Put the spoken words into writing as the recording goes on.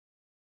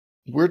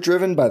We're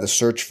driven by the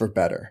search for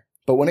better.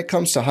 But when it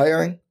comes to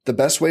hiring, the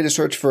best way to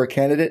search for a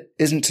candidate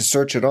isn't to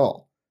search at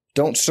all.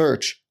 Don't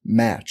search,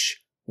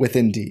 match with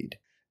Indeed.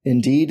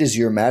 Indeed is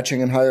your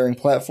matching and hiring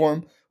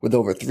platform with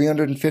over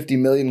 350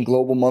 million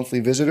global monthly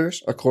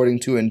visitors,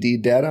 according to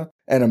Indeed data,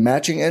 and a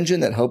matching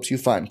engine that helps you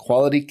find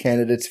quality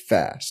candidates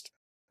fast.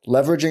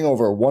 Leveraging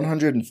over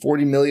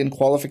 140 million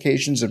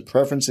qualifications and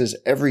preferences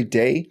every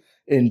day,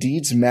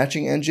 Indeed's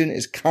matching engine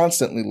is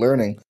constantly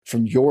learning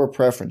from your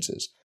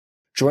preferences.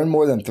 Join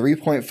more than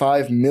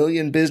 3.5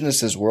 million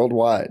businesses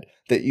worldwide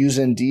that use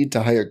Indeed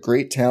to hire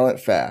great talent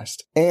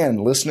fast.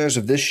 And listeners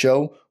of this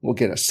show will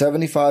get a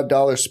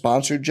 $75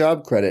 sponsored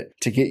job credit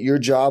to get your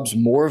jobs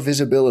more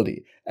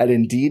visibility at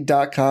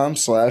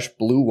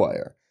Indeed.com/Blue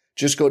Wire.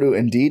 Just go to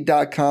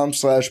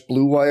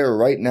Indeed.com/Blue Wire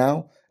right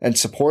now and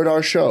support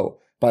our show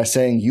by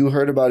saying you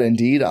heard about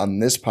Indeed on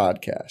this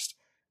podcast.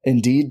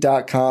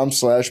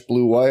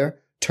 Indeed.com/Blue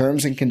Wire.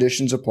 Terms and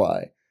conditions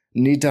apply.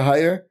 Need to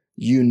hire?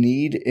 You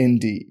need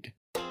Indeed.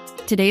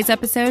 Today's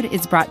episode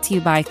is brought to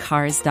you by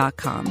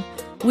Cars.com.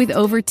 With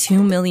over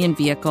 2 million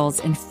vehicles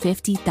and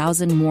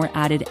 50,000 more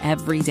added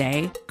every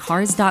day,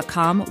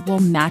 Cars.com will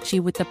match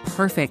you with the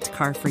perfect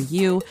car for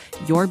you,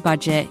 your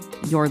budget,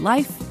 your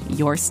life,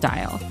 your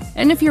style.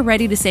 And if you're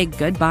ready to say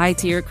goodbye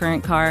to your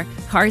current car,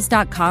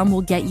 Cars.com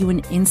will get you an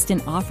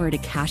instant offer to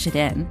cash it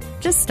in.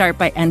 Just start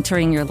by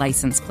entering your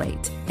license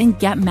plate and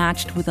get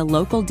matched with a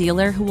local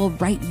dealer who will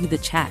write you the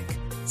check.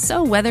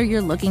 So whether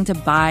you're looking to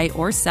buy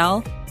or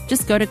sell,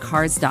 just go to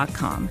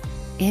Cars.com.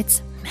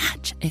 It's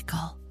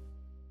magical.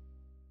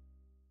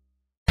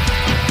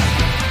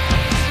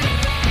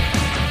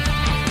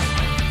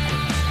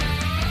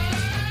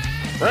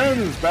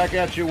 Friends, back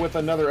at you with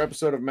another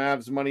episode of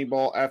Mavs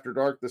Moneyball After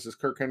Dark. This is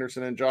Kirk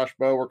Henderson and Josh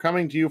Bowe. We're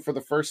coming to you for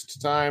the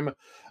first time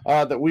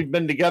that we've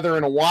been together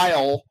in a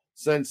while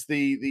since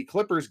the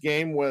Clippers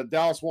game, where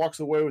Dallas walks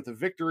away with a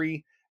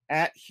victory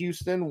at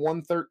Houston,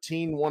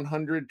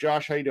 113-100.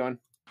 Josh, how you doing?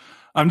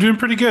 I'm doing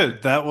pretty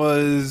good. That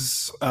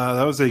was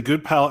a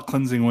good palate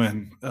cleansing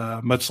win.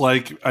 Much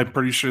like I'm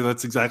pretty sure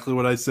that's exactly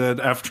what I said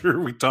after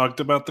we talked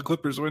about the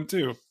Clippers win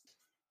too.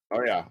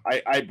 Oh yeah.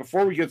 I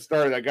before we get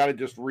started, I got to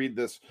just read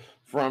this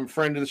from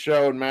friend of the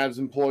show and Mavs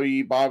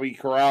employee Bobby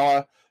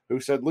Corrala, who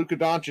said Luka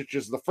Doncic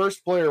is the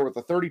first player with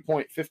a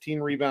 30-point,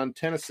 15-rebound,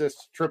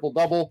 10-assist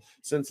triple-double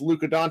since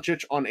Luka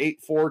Doncic on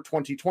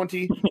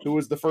 8/4/2020, who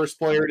was the first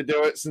player to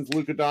do it since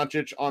Luka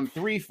Doncic on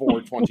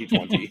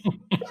 3/4/2020.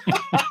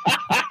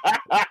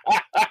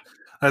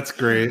 That's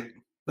great.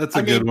 That's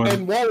a good one.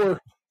 And while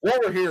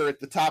we're here at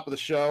the top of the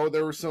show,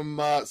 there were some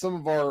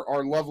of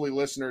our lovely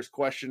listeners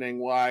questioning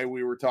why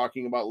we were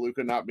talking about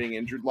Luka not being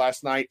injured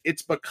last night.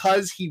 It's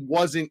because he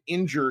wasn't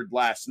injured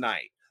last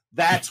night.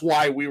 That's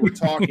why we were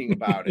talking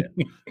about it.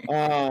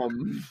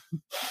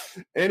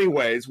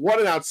 Anyways,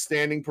 what an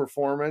outstanding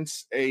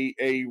performance.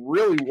 A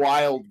really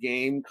wild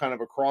game kind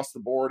of across the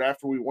board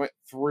after we went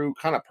through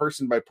kind of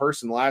person by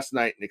person last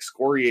night and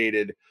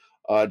excoriated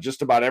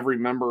just about every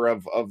member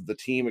of the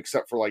team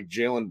except for like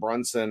Jalen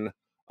Brunson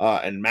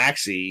and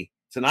Maxey.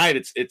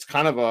 Tonight, it's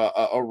kind of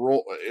a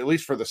role, at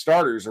least for the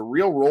starters, a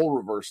real role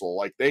reversal.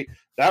 Like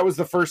that was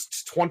the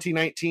first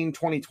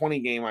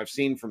 2019-2020 game I've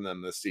seen from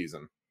them this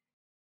season.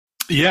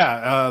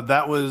 Yeah,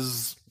 that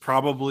was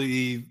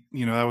probably,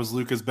 that was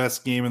Luka's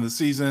best game of the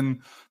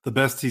season, the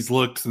best he's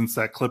looked since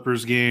that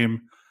Clippers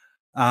game.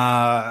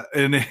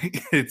 And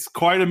it's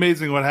quite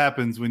amazing what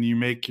happens when you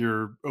make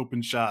your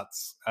open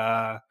shots.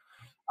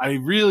 I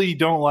really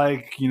don't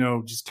like,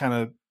 just kind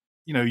of,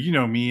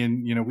 me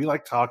and, we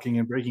like talking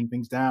and breaking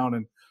things down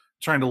and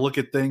trying to look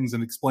at things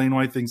and explain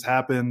why things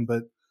happen.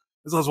 But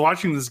as I was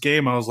watching this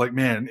game, I was like,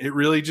 man, it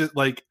really just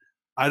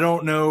I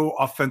don't know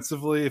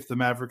offensively if the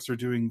Mavericks are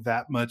doing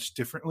that much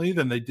differently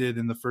than they did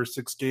in the first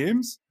 6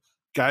 games.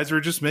 Guys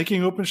were just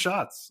making open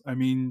shots. I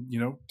mean,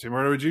 Tim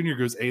Hardaway Jr.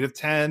 goes 8 of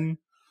 10,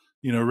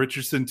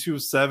 Richardson 2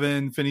 of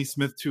 7, Finney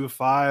Smith 2 of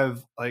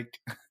 5. Like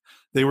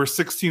they were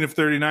 16 of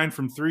 39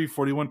 from 3,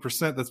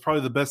 41%. That's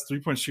probably the best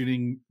 3-point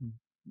shooting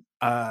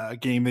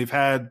game they've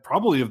had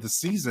probably of the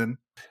season.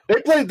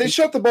 They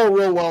shot the ball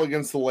real well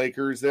against the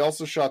Lakers. They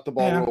also shot the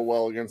ball real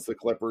well against the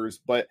Clippers,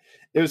 but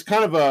it was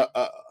kind of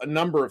a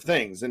number of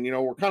things. And,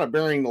 we're kind of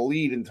bearing the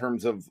lead in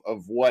terms of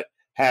what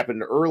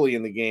happened early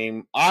in the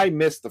game. I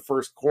missed the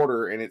first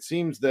quarter, and it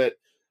seems that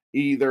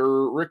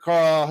either Rick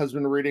Carlisle has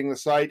been reading the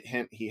site,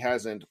 hint he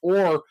hasn't,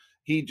 or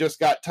he just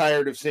got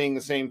tired of seeing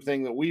the same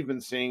thing that we've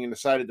been seeing and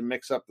decided to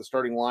mix up the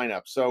starting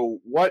lineup. So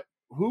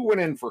who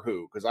went in for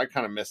who? Because I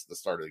kind of missed the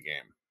start of the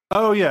game.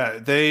 Oh yeah,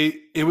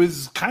 it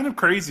was kind of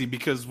crazy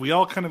because we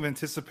all kind of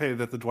anticipated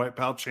that the Dwight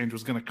Powell change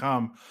was going to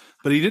come,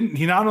 but he didn't.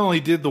 He not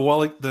only did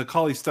the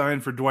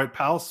Cauley-Stein for Dwight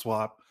Powell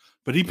swap,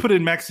 but he put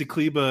in Maxi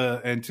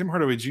Kleber and Tim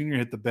Hardaway Jr.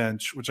 hit the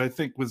bench, which I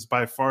think was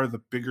by far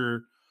the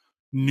bigger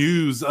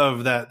news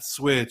of that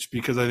switch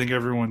because I think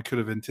everyone could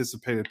have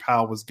anticipated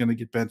Powell was going to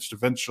get benched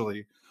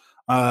eventually.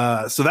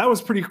 So that was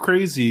pretty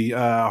crazy,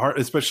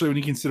 especially when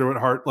you consider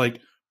what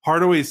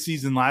Hardaway's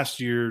season last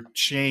year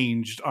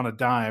changed on a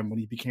dime when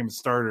he became a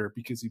starter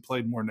because he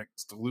played more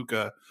next to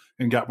Luka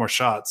and got more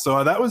shots.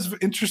 So that was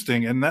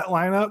interesting. And that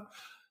lineup,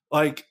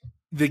 like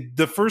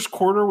the first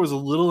quarter was a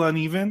little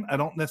uneven. I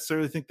don't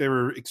necessarily think they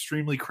were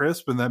extremely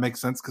crisp, and that makes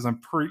sense because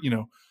I'm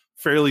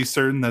fairly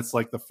certain that's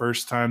like the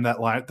first time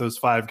that those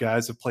five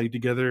guys have played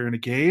together in a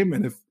game.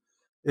 And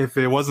if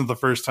it wasn't the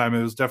first time,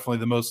 it was definitely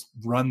the most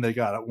run they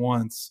got at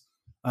once.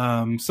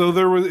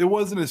 So it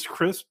wasn't as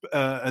crisp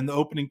in the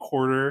opening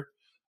quarter,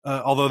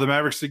 although the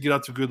Mavericks did get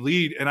out to a good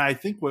lead. And I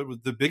think what was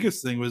the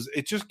biggest thing was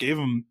it just gave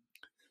them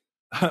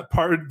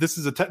this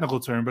is a technical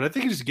term, but I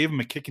think it just gave them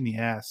a kick in the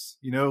ass.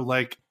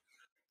 Like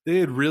they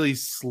had really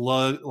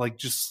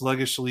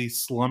sluggishly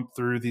slumped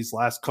through these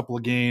last couple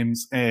of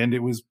games, and it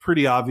was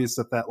pretty obvious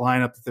that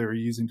lineup that they were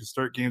using to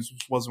start games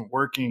just wasn't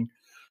working.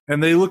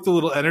 And they looked a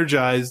little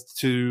energized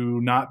to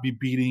not be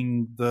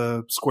beating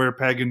the square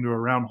peg into a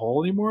round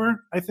hole anymore,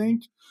 I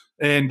think.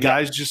 And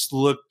guys just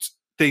looked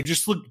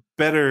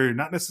better,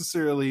 not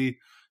necessarily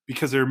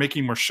because they were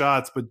making more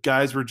shots, but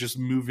guys were just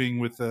moving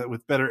with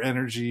better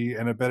energy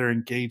and a better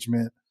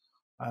engagement.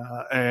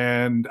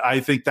 And I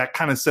think that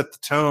kind of set the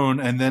tone.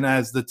 And then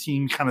as the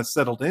team kind of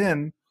settled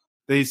in,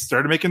 they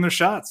started making their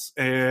shots,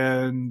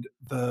 and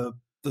the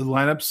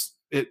lineups,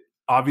 it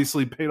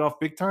obviously paid off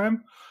big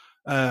time.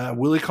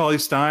 Willie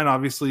Cauley-Stein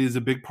obviously is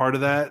a big part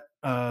of that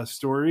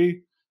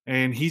story,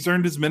 and he's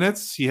earned his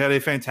minutes. He had a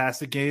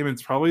fantastic game.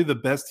 It's probably the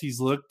best he's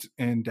looked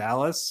in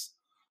Dallas,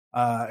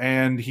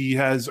 and he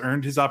has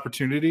earned his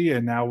opportunity,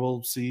 and now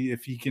we'll see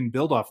if he can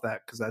build off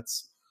that, because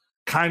that's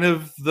kind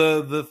of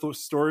the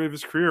story of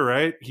his career,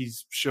 right?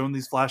 He's shown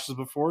these flashes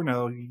before.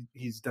 Now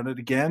he's done it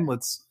again.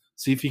 Let's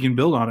see if he can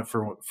build on it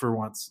for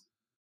once.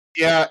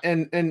 Yeah,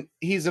 and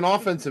he's an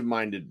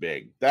offensive-minded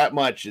big. That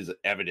much is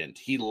evident.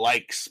 He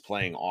likes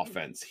playing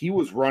offense. He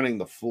was running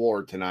the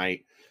floor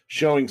tonight,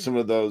 showing some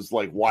of those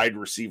like wide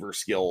receiver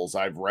skills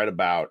I've read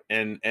about,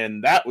 and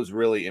that was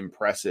really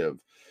impressive.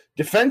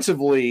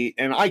 Defensively,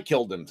 and I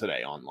killed him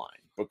today online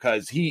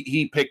because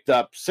he picked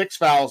up 6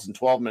 fouls in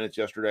 12 minutes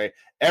yesterday.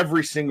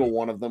 Every single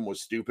one of them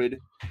was stupid,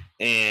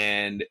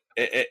 and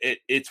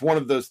it's one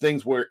of those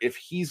things where if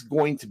he's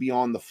going to be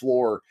on the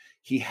floor,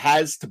 he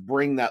has to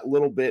bring that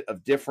little bit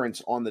of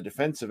difference on the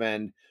defensive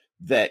end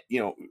that,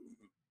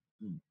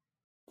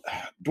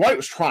 Dwight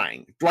was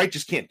trying. Dwight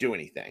just can't do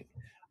anything.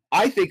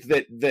 I think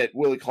that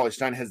Willie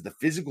Cauley-Stein has the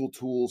physical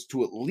tools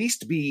to at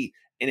least be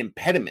an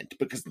impediment,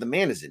 because the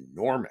man is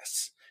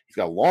enormous. He's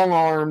got long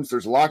arms.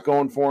 There's a lot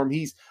going for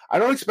him. I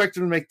don't expect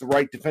him to make the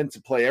right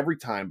defensive play every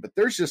time, but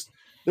there's just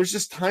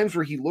times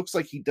where he looks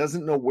like he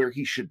doesn't know where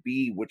he should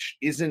be, which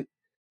isn't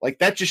like,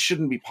 that just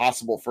shouldn't be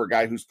possible for a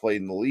guy who's played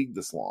in the league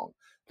this long.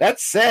 That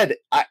said,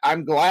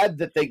 I'm glad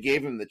that they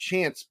gave him the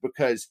chance,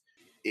 because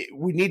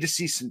we need to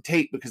see some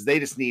tape, because they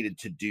just needed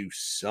to do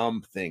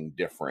something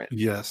different.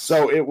 Yes.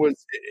 So it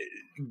was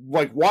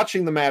like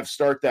watching the Mavs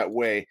start that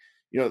way.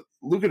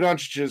 Luka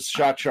Doncic's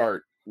shot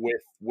chart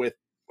with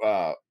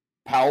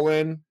Powell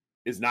in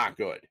is not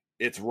good.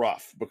 It's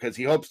rough, because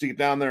he hopes to get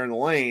down there in the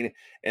lane,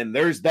 and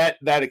there's that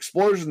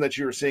explosion that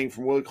you were seeing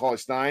from Willie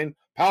Cauley-Stein.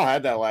 Powell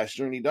had that last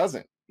year, and he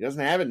doesn't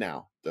have it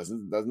now.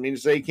 Doesn't mean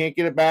to say he can't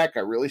get it back.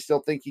 I really still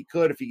think he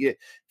could if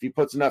he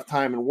puts enough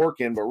time and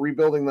work in, but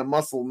rebuilding the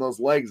muscle in those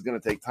legs is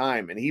going to take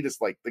time. And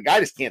the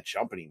guy just can't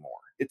jump anymore.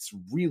 It's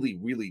really,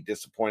 really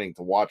disappointing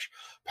to watch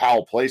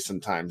Powell play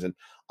sometimes. And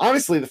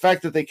honestly, the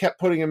fact that they kept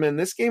putting him in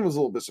this game was a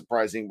little bit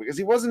surprising, because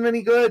he wasn't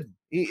any good.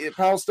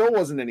 Powell still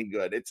wasn't any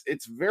good. It's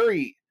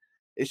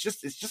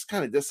just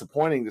kind of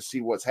disappointing to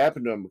see what's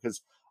happened to him,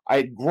 because I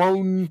had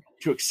grown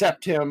to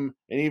accept him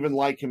and even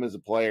like him as a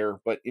player.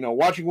 But,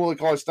 watching Willie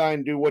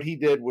Cauley-Stein do what he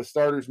did with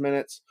starters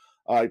minutes,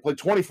 he played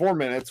 24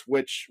 minutes,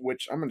 which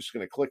I'm just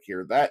going to click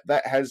here.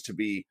 That has to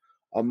be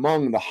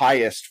among the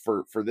highest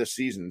for this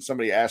season.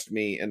 Somebody asked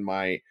me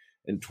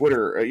in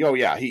Twitter,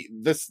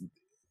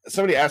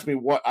 somebody asked me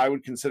what I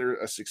would consider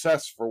a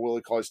success for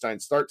Willie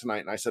Cauley-Stein's start tonight,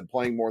 and I said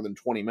playing more than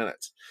 20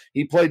 minutes.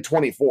 He played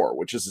 24,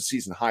 which is a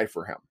season high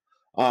for him.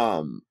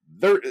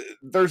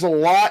 There's a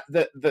lot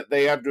that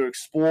they have to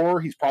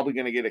explore. He's probably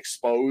going to get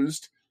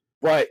exposed,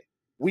 but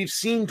we've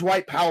seen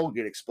Dwight Powell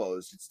get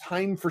exposed. It's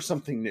time for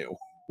something new.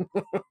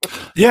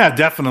 Yeah,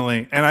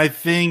 definitely. And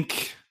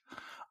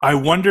I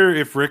wonder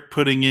if Rick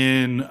putting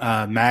in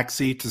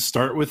Maxey to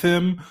start with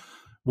him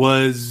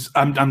was,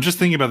 I'm just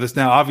thinking about this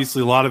now.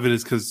 Obviously, a lot of it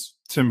is because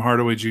Tim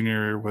Hardaway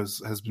Jr.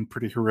 has been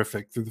pretty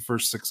horrific through the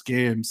first 6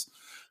 games.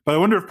 But I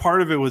wonder if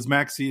part of it was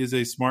Maxey is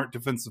a smart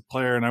defensive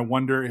player, and I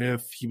wonder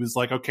if he was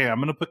like, okay, I'm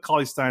going to put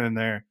Cauley-Stein in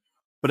there,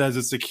 but as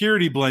a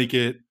security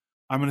blanket,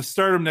 I'm going to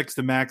start him next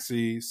to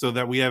Maxey so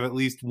that we have at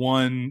least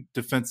one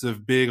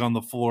defensive big on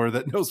the floor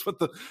that knows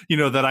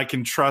that I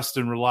can trust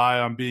and rely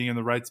on being in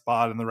the right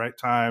spot in the right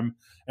time.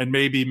 And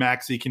maybe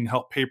Maxey can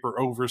help paper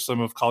over some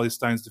of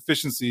Cauley-Stein's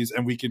deficiencies,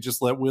 and we can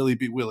just let Willie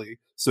be Willie,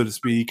 so to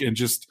speak, and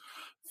just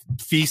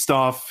feast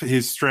off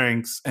his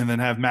strengths, and then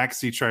have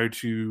Maxey try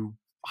to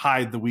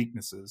hide the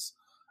weaknesses.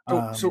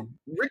 So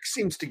Rick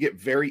seems to get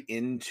very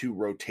into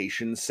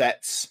rotation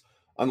sets,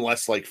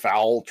 unless like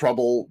foul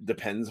trouble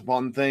depends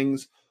upon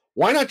things.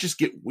 Why not just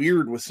get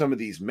weird with some of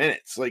these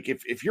minutes? Like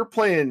if you're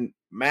playing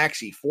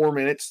Maxey 4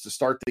 minutes to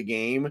start the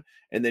game,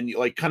 and then you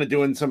like kind of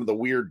doing some of the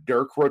weird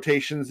Dirk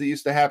rotations that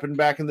used to happen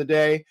back in the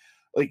day.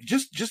 Like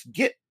just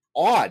get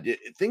odd.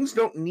 Things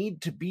don't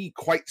need to be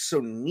quite so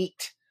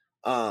neat.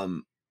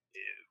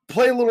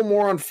 Play a little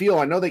more on feel.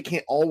 I know they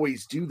can't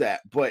always do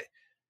that, but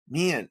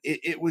man,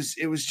 it was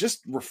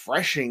just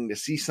refreshing to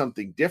see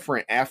something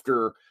different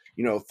after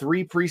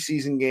 3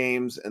 preseason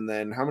games and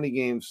then how many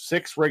games?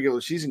 6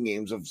 regular season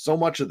games of so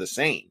much of the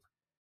same.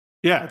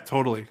 Yeah,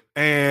 totally.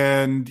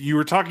 And you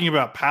were talking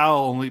about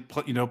Powell only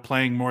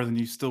playing more than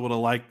you still would have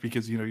liked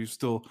because you're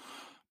still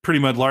pretty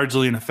much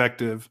largely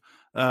ineffective.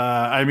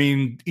 I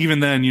mean, even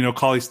then,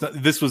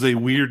 this was a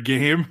weird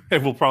game,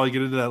 and we'll probably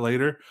get into that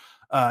later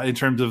in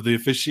terms of the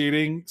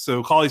officiating.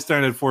 So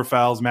Cauley-Stein had 4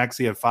 fouls,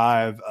 Maxey had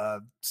 5.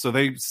 So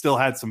they still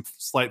had some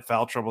slight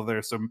foul trouble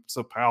there.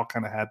 So Powell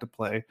kind of had to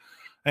play.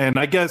 And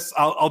I guess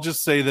I'll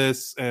just say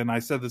this, and I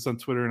said this on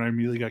Twitter, and I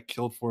immediately got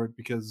killed for it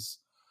because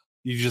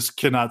you just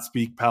cannot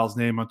speak Powell's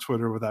name on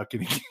Twitter without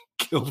getting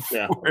killed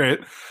for it.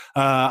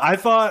 I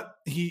thought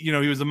he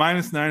was a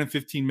 -9 in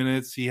 15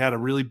 minutes. He had a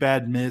really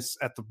bad miss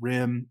at the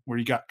rim where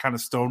he got kind of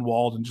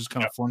stonewalled and just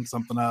kind of flung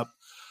something up.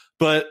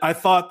 But I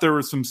thought there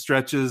were some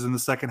stretches in the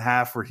second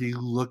half where he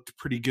looked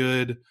pretty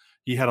good.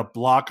 He had a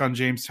block on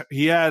James.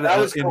 He had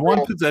in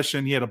one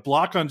possession, he had a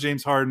block on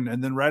James Harden,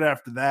 and then right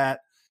after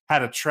that,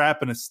 had a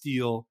trap and a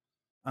steal.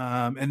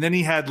 And then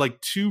he had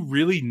like 2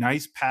 really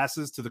nice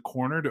passes to the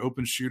corner to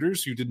open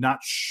shooters who did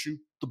not shoot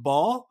the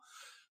ball.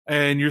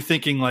 And you're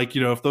thinking like,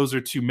 if those are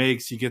 2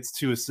 makes, he gets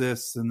 2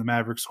 assists and the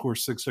Mavericks score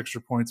 6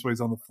 extra points while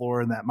he's on the floor,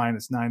 and that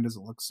 -9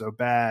 doesn't look so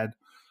bad.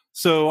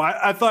 So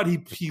I thought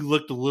he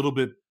looked a little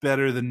bit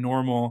better than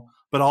normal,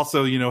 but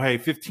also, hey,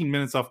 15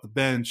 minutes off the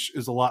bench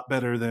is a lot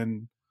better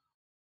than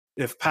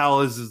if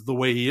Powell is the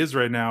way he is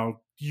right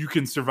now. You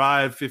can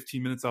survive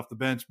 15 minutes off the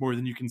bench more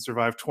than you can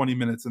survive 20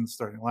 minutes in the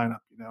starting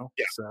lineup, Yeah.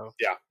 So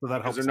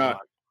that helps a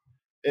lot.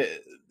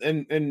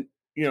 And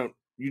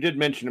you did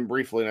mention him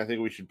briefly, and I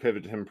think we should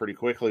pivot to him pretty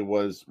quickly,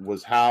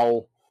 was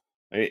how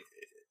the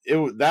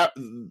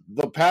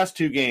past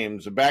 2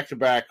 games, a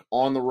back-to-back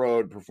on the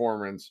road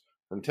performance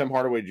from Tim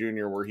Hardaway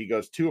Jr., where he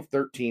goes 2 of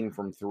 13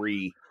 from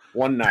 3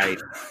 one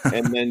night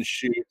and then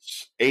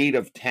shoots 8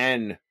 of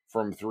 10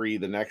 from 3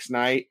 the next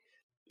night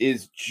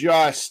is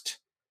just,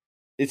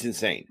 it's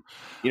insane.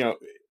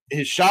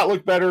 His shot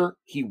looked better.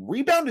 He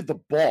rebounded the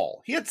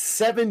ball. He had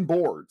 7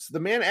 boards. The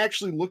man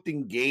actually looked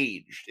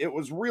engaged. It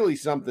was really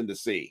something to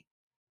see.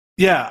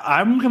 Yeah,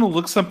 I'm going to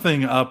look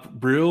something up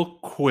real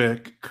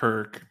quick,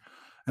 Kirk.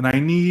 And I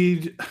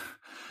need,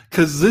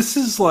 because this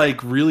is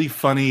like really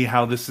funny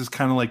how this is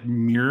kind of like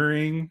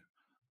mirroring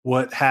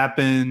what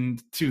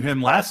happened to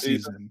him last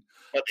season.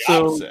 But the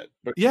opposite.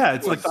 But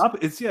it's like the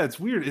opposite. It's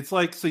weird. It's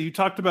like, so you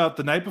talked about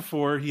the night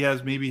before, he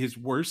has maybe his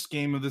worst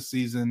game of the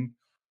season.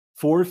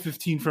 4 of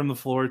 15 from the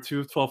floor, 2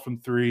 of 12 from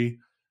 3.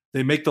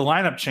 They make the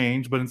lineup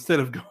change, but instead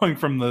of going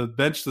from the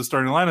bench to the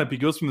starting lineup, he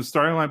goes from the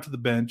starting lineup to the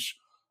bench.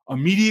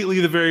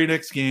 Immediately the very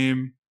next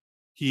game,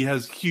 he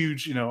has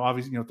huge,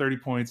 obviously, 30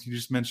 points. You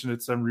just mentioned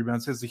it, 7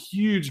 rebounds. He has a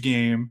huge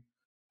game.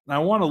 And I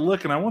want to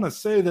look, and I want to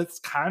say that's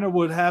kind of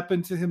what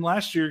happened to him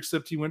last year,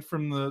 except he went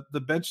from the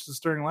bench to the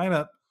starting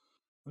lineup.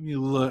 Let me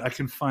look. I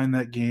can find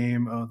that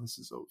game. Oh, this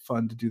is so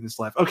fun to do this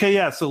live. Okay,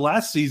 yeah. So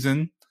last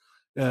season,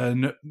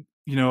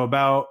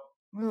 about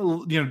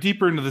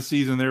deeper into the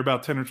season, they're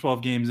about 10 or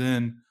 12 games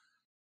in.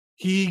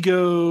 He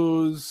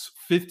goes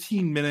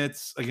 15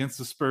 minutes against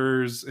the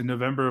Spurs in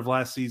November of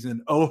last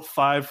season, 0 of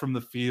 5 from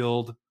the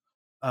field,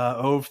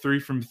 0 of 3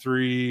 from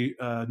 3,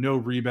 no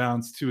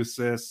rebounds, 2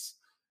 assists.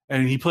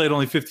 And he played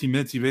only 15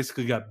 minutes. He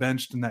basically got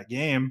benched in that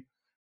game.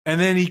 And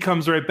then he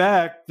comes right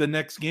back the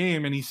next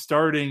game, and he's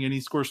starting, and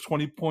he scores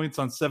 20 points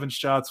on 7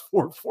 shots,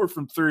 4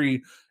 from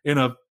 3 in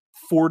a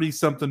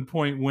 40-something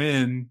point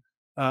win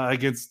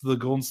against the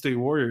Golden State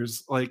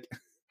Warriors. Like,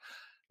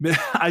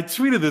 I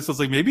tweeted this. I was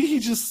like, maybe he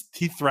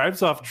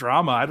thrives off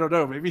drama. I don't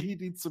know. Maybe he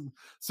needs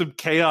some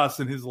chaos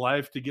in his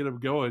life to get him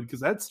going, because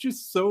that's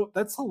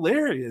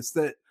hilarious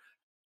that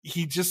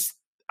he just,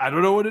 I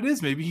don't know what it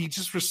is. Maybe he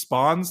just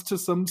responds to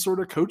some sort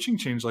of coaching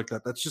change like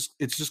that.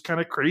 It's just kind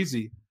of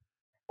crazy.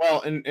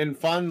 Well, in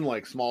fun,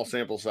 like small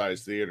sample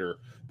size theater,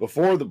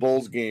 before the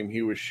Bulls game,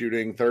 he was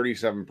shooting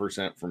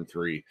 37% from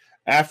 3.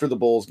 After the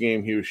Bulls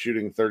game, he was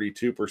shooting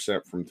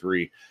 32% from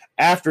 3.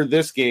 After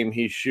this game,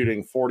 he's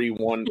shooting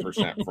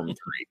 41% from 3.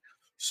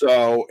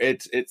 So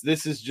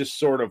this is just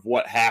sort of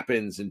what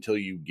happens until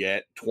you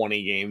get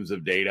 20 games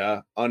of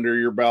data under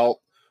your belt,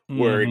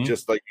 where it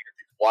just like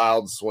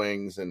wild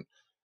swings. And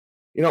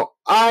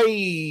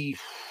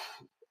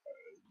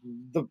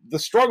the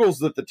struggles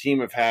that the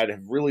team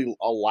have really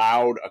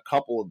allowed a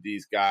couple of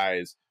these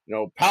guys.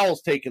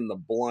 Powell's taken the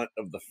blunt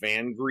of the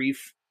fan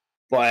grief,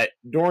 but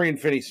Dorian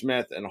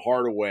Finney-Smith and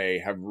Hardaway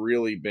have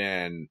really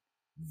been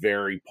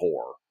very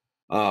poor.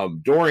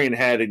 Dorian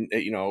had,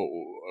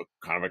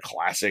 kind of a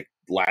classic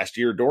last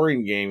year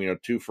Dorian game,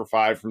 2 for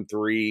 5 from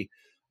 3,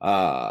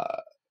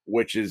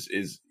 which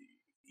is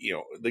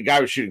the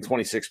guy was shooting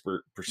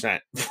 26%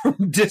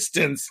 from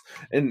distance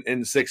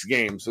in 6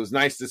 games. So it's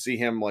nice to see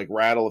him like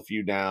rattle a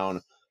few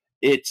down.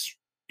 It's,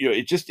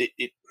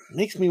 it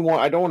makes me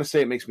want, I don't want to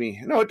say it makes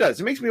me, no, it does.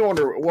 It makes me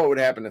wonder what would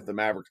happen if the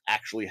Mavericks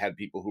actually had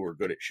people who are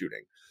good at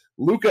shooting.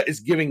 Luka is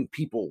giving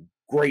people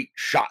great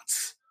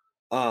shots.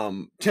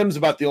 Tim's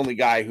about the only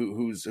guy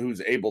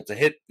who's able to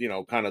hit,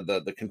 kind of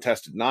the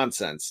contested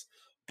nonsense.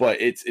 But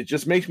it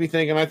just makes me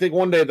think, and I think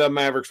one day the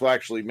Mavericks will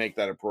actually make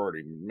that a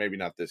priority. Maybe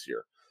not this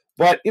year,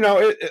 but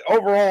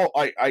overall,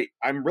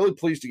 I'm really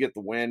pleased to get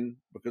the win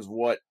because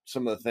what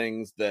some of the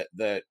things that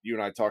you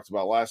and I talked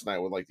about last night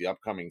with like the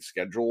upcoming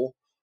schedule,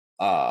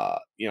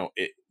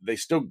 they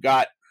still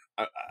got.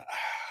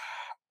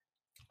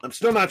 I'm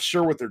still not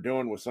sure what they're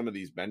doing with some of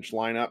these bench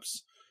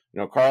lineups.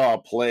 Carlisle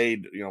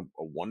played,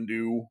 a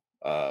one-do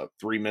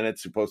 3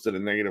 minutes, who posted a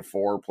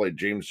 -4, played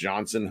James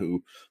Johnson,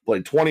 who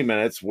played 20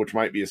 minutes, which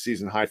might be a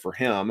season high for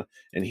him,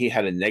 and he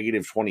had a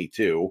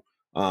 -22.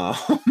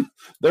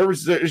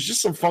 There's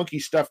just some funky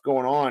stuff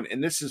going on,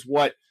 and this is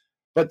what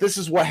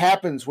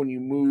happens when you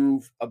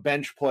move a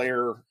bench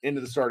player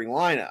into the starting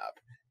lineup,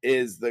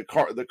 is the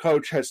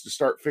coach has to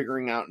start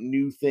figuring out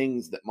new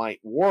things that might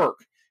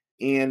work.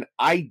 And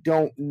I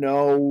don't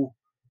know,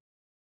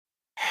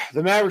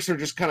 the Mavericks are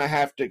just kind of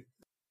have to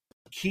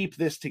keep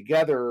this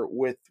together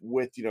with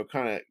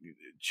kind of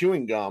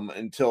chewing gum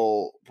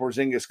until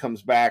Porzingis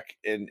comes back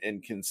and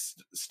can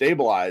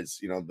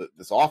stabilize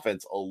this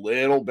offense a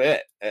little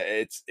bit.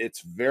 I'm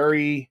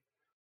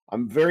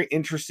very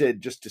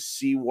interested just to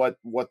see what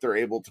they're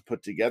able to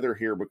put together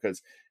here,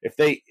 because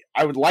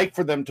I would like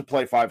for them to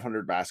play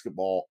 500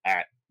 basketball.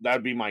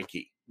 That'd be my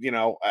key.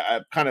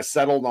 I've kind of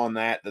settled on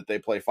that they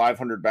play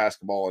 500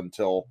 basketball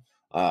until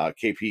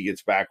KP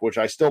gets back, which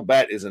I still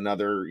bet is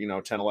another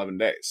 10, 11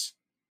 days.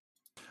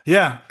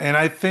 Yeah, and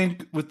I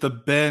think with the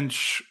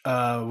bench,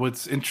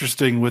 what's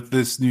interesting with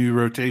this new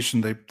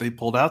rotation they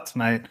pulled out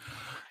tonight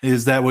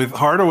is that with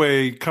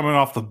Hardaway coming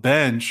off the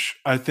bench,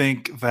 I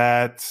think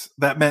that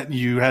meant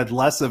you had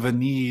less of a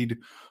need,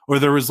 or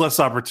there was less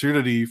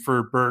opportunity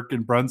for Burke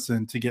and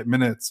Brunson to get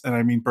minutes. And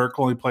I mean, Burke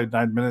only played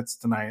 9 minutes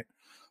tonight.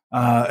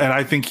 And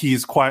I think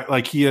he's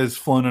he has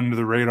flown under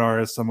the radar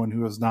as someone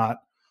who has not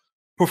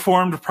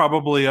performed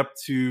probably up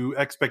to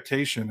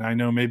expectation. I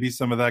know maybe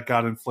some of that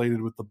got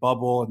inflated with the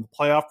bubble and the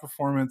playoff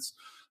performance,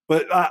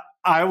 but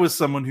I was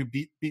someone who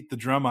beat the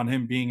drum on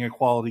him being a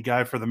quality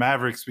guy for the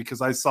Mavericks, because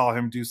I saw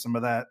him do some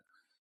of that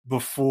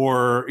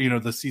before,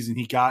 the season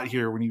he got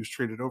here when he was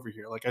traded over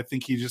here. Like, I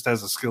think he just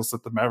has a skill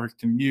set the Mavericks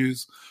can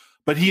use,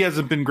 but he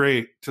hasn't been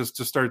great to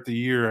start the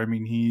year. I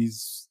mean,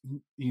 he's,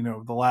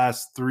 the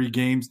last 3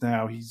 games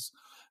now, he's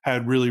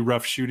had really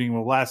rough shooting.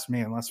 Well, last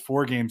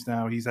 4 games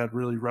now, he's had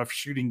really rough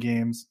shooting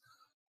games.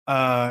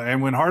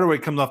 And when Hardaway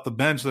comes off the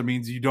bench, that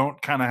means you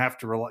don't kind of have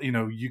to rely,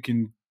 you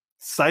can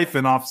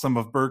siphon off some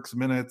of Burke's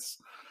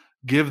minutes,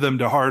 give them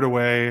to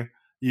Hardaway.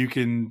 You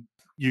can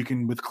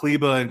with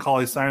Kleba and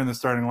Cauley-Stein in the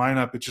starting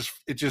lineup,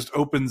 it just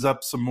opens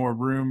up some more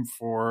room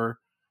for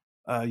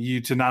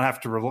you to not have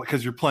to rely,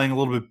 because you're playing a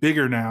little bit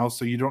bigger now,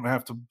 so you don't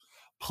have to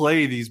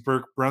play these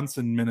Burke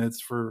Brunson minutes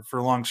for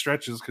long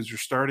stretches, because you're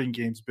starting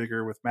games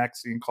bigger with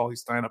Maxey and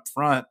Cauley-Stein up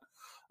front.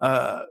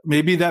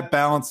 Maybe that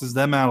balances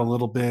them out a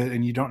little bit,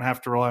 and you don't have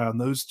to rely on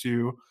those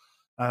two.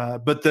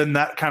 But then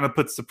that kind of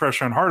puts the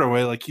pressure on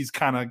Hardaway. Like, he's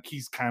kind of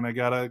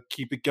got to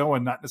keep it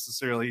going, not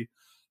necessarily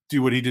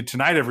do what he did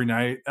tonight every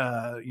night,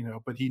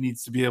 but he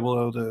needs to be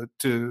able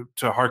to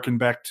harken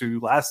back to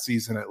last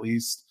season at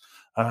least,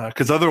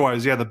 because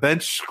otherwise, the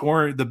bench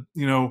scoring,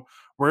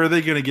 where are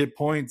they going to get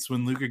points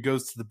when Luka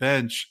goes to the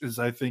bench is,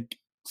 I think,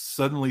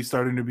 suddenly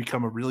starting to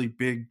become a really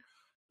big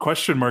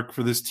question mark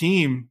for this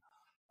team.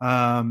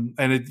 And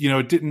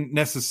it didn't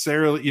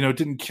necessarily, it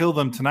didn't kill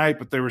them tonight,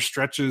 but there were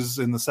stretches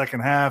in the second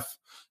half.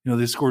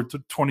 They scored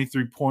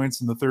 23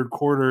 points in the third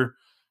quarter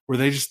where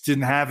they just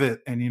didn't have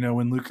it. And,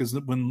 when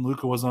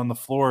Luka was on the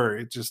floor,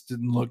 it just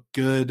didn't look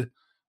good.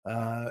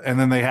 And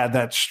then they had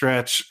that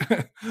stretch.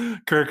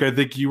 Kirk, I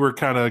think you were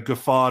kind of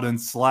guffawed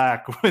and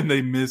slack when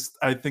they missed.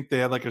 I think they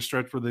had like a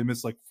stretch where they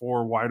missed like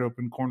 4 wide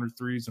open corner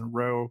threes in a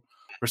row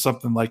or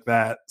something like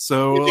that.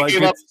 So they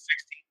gave up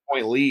a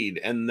 16-point lead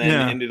and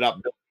then ended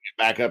up building it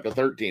back up to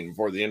 13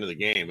 before the end of the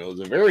game. It was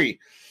a very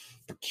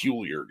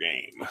peculiar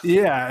game.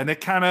 Yeah, and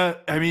it kind of,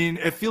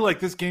 I feel like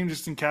this game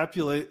just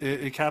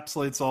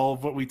encapsulates all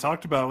of what we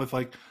talked about with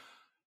like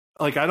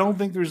I don't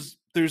think there's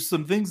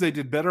some things they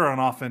did better on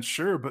offense,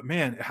 sure, but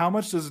man, how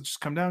much does it just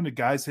come down to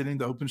guys hitting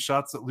the open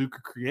shots that Luka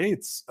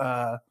creates?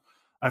 I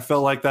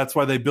felt like that's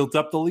why they built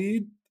up the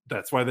lead.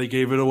 That's why they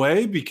gave it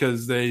away,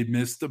 because they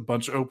missed a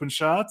bunch of open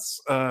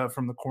shots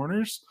from the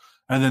corners,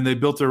 and then they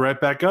built it right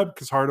back up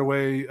because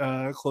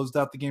Hardaway closed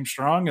out the game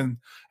strong,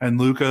 and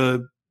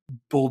Luka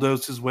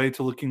bulldozed his way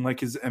to looking like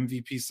his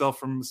MVP self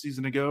from a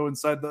season ago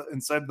inside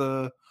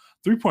the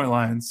 3-point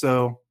line.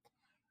 So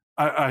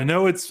I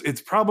know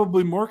it's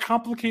probably more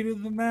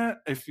complicated than that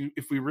if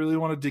we really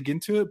want to dig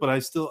into it, but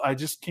I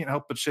just can't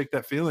help but shake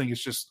that feeling.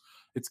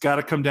 It's got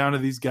to come down to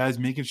these guys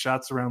making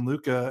shots around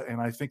Luka,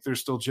 and I think they're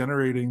still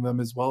generating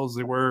them as well as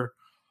they were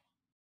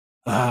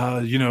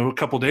a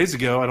couple days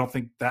ago. I don't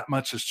think that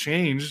much has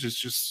changed.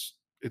 It's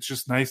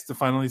just nice to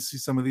finally see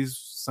some of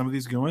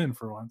these go in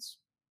for once.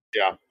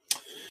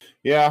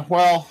 Yeah.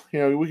 Well,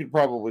 we could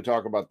probably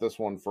talk about this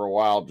one for a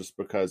while just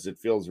because it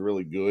feels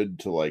really good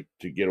to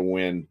get a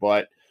win.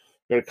 But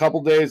got a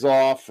couple days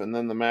off, and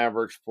then the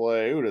Mavericks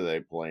play. Who do they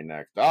play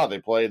next? They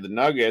play the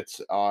Nuggets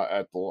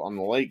on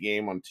the late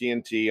game on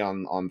TNT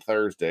on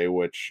Thursday,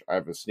 which I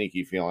have a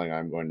sneaky feeling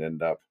I'm going to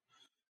end up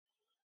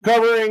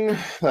covering.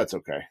 That's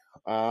okay.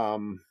 I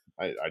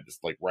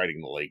just like writing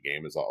the late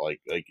game is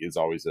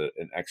always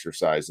an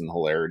exercise in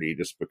hilarity,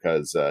 just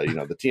because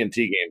the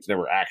TNT games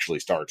never actually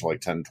start till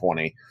like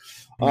 10:20.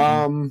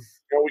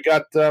 We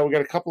got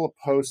a couple of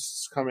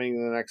posts coming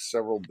in the next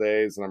several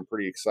days, and I'm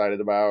pretty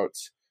excited about.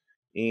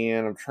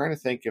 And I'm trying to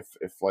think if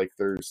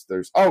there's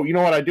you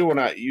know what, I do want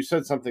to. You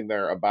said something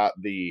there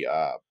about the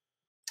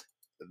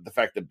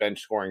fact that bench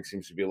scoring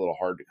seems to be a little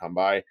hard to come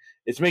by.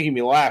 It's making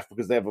me laugh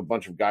because they have a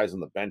bunch of guys on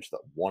the bench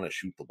that want to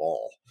shoot the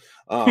ball.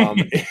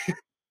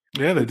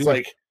 Yeah, they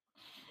do.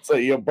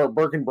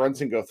 Burke and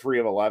Brunson go 3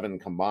 of 11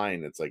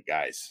 combined. It's like,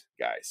 guys,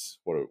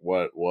 what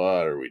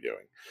are we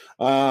doing?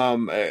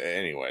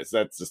 Anyways,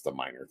 that's just a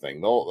minor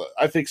thing.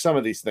 I think some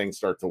of these things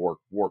start to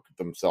work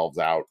themselves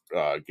out,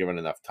 given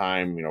enough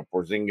time.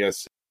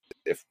 Porzingis,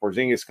 if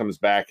Porzingis comes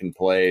back and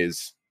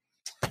plays,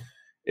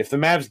 if the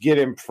Mavs get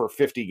him for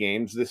 50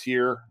 games this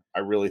year, I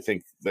really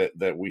think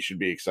that we should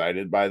be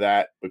excited by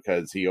that,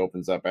 because he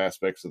opens up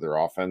aspects of their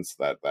offense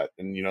that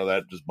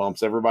just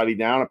bumps everybody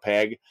down a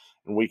peg,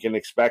 and we can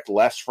expect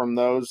less from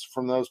those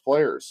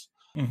players.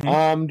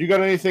 Mm-hmm. Do you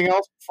got anything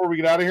else before we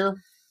get out of here?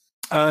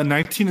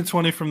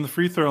 19-20 from the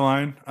free throw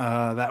line.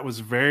 That was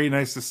very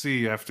nice to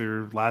see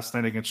after last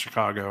night against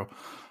Chicago.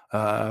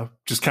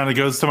 Just kind of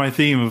goes to my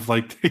theme of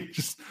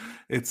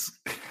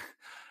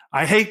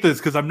I hate this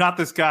because I'm not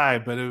this guy,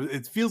 but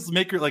it feels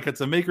like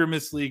it's a make or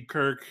miss league,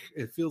 Kirk.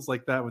 It feels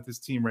like that with this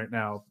team right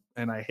now,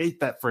 and I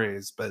hate that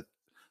phrase, but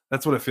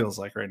that's what it feels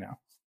like right now.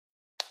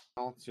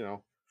 Well,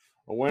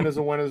 a win is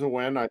a win is a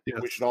win. I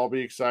think we should all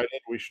be excited.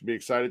 We should be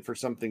excited for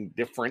something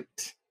different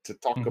to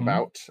talk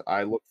about.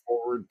 I look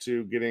forward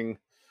to getting.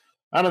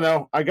 I don't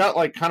know. I got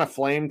kind of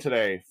flamed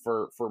today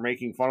for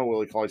making fun of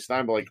Willie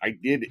Cauley-Stein, but I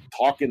did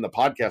talk in the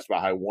podcast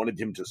about how I wanted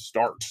him to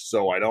start,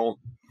 so I don't.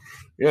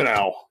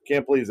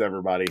 Can't please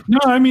everybody. No,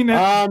 I mean,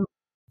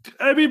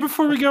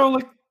 before we go,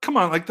 come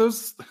on,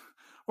 those.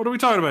 What are we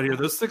talking about here?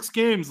 Those 6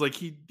 games,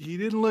 he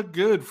didn't look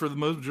good for the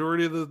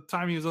majority of the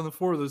time he was on the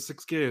floor. Those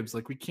 6 games,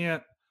 we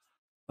can't.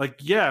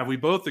 We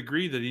both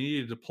agree that he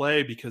needed to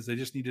play because they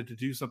just needed to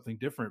do something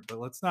different. But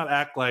let's not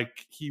act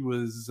like he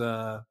was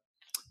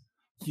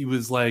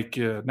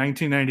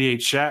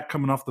 1998 Shaq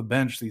coming off the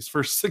bench these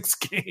first 6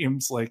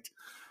 games. We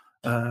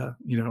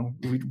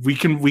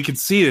can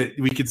see it.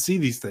 We can see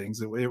these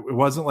things. It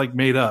wasn't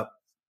made up.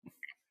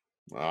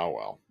 Oh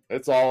well,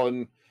 it's all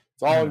in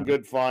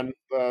good fun.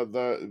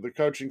 The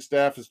coaching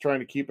staff is trying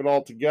to keep it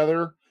all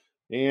together,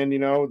 and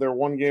they're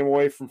 1 game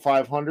away from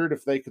 500.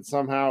 If they could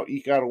somehow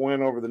eke out a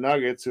win over the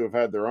Nuggets, who have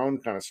had their own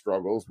kind of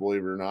struggles,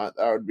 believe it or not,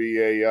 that would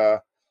be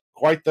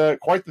quite the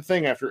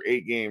thing after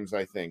 8 games,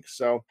 I think.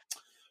 So.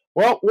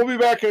 Well, we'll be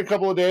back in a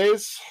couple of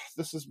days.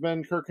 This has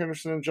been Kirk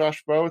Henderson and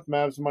Josh Bowe with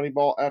Mavs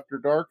Moneyball After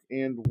Dark,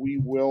 and we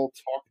will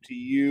talk to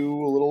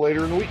you a little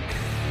later in the week.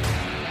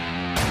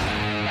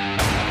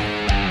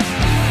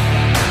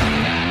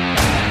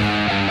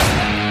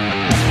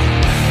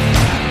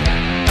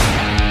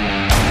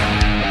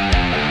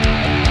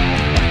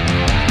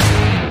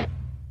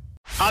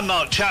 I'm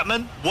Mark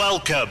Chapman.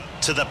 Welcome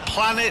to the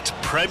Planet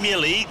Premier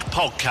League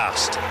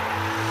podcast.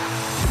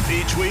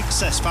 Each week,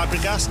 Cesc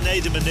Fabregas,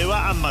 Nader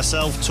Manua and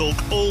myself talk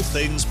all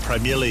things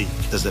Premier League.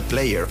 As a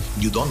player,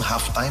 you don't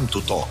have time to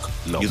talk.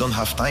 No. You don't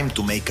have time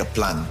to make a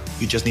plan.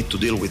 You just need to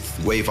deal with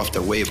wave after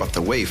wave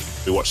after wave.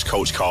 We watched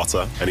Coach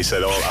Carter, and he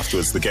said,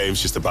 afterwards, the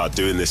game's just about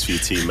doing this for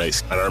your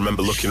teammates. And I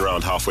remember looking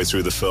around halfway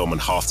through the film,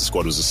 and half the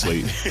squad was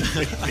asleep.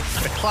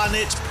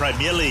 Planet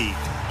Premier League.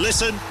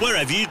 Listen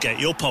wherever you get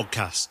your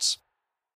podcasts.